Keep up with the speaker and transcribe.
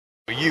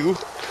You,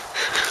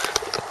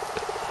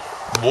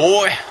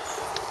 boy,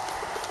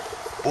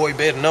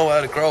 better know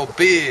how to grow a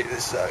beard.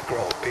 This is how to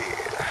grow a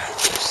beard.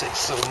 Say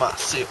so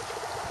myself.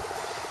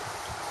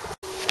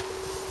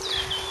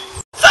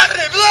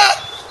 Saturday blood.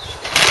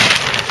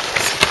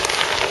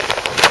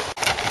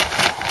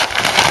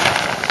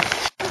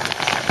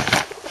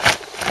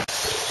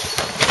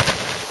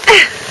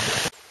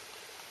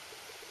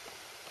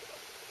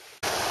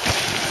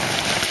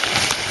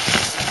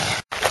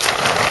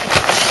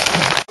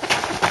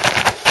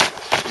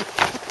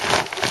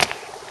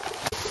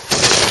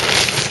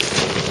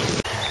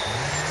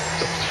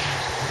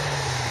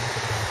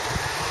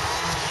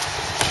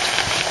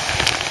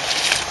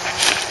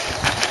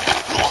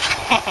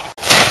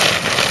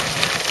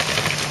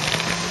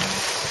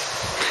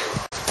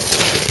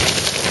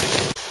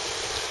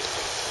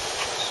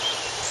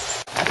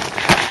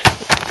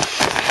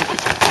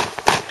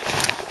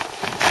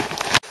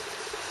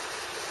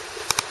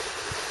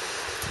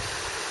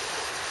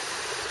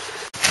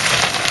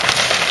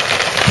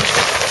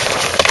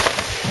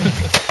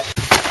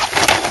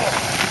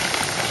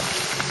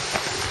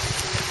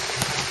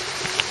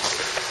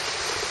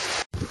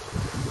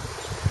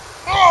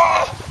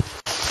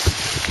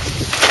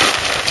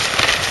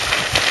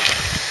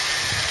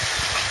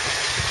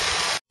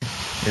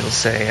 It'll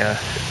say,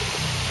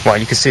 well,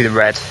 you can see the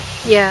red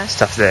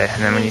stuff there,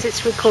 and then when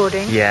it's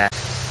recording. Yeah.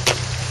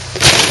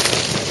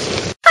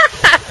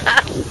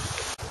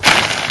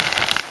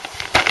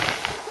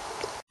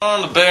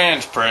 On the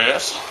bench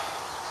press.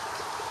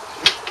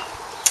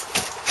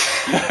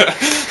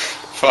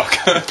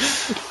 Fuck.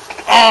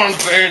 On the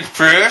bench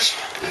press.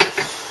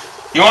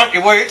 You want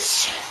your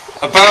weights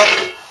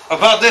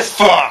about this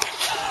far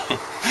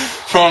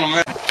from the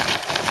middle.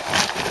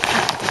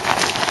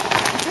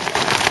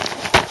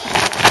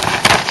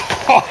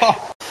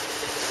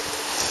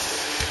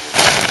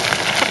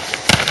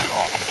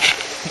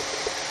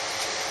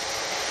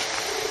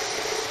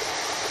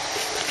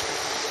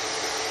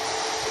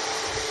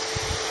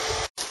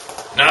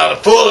 Now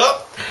the pull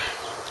up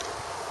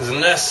is a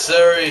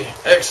necessary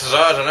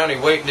exercise in any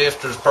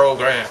weightlifter's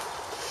program.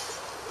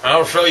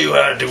 I'll show you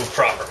how to do it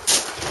proper.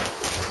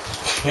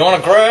 You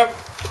want to grab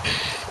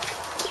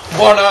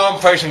one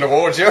arm facing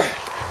towards you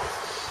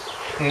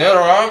and the other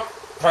arm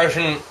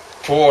facing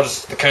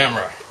towards the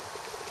camera.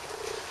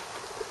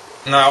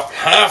 Now,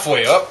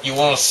 halfway up, you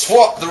want to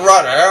swap the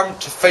right arm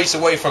to face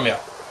away from you.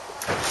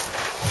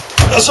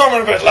 That's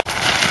something a bit like